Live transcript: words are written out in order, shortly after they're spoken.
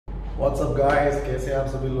What's up guys, कैसे हैं आप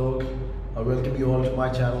सभी लोग? Welcome you all to my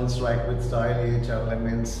channel Strike with Style. ये channel है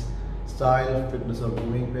means style, fitness और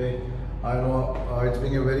grooming पे. I know it's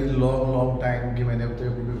been a very long time कि मैंने अब तक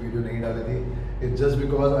अपनी कोई वीडियो नहीं डाली थी. It's just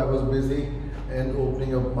because I was busy in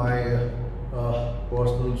opening up my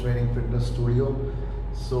personal training fitness studio.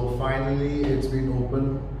 So finally it's been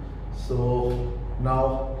open. So now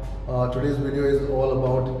today's video is all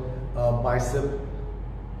about bicep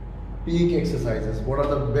peak exercises. What are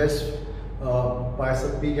the best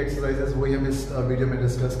bicep peak exercises? वही हम इस video में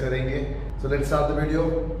discuss करेंगे. So let's start the video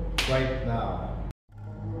right now.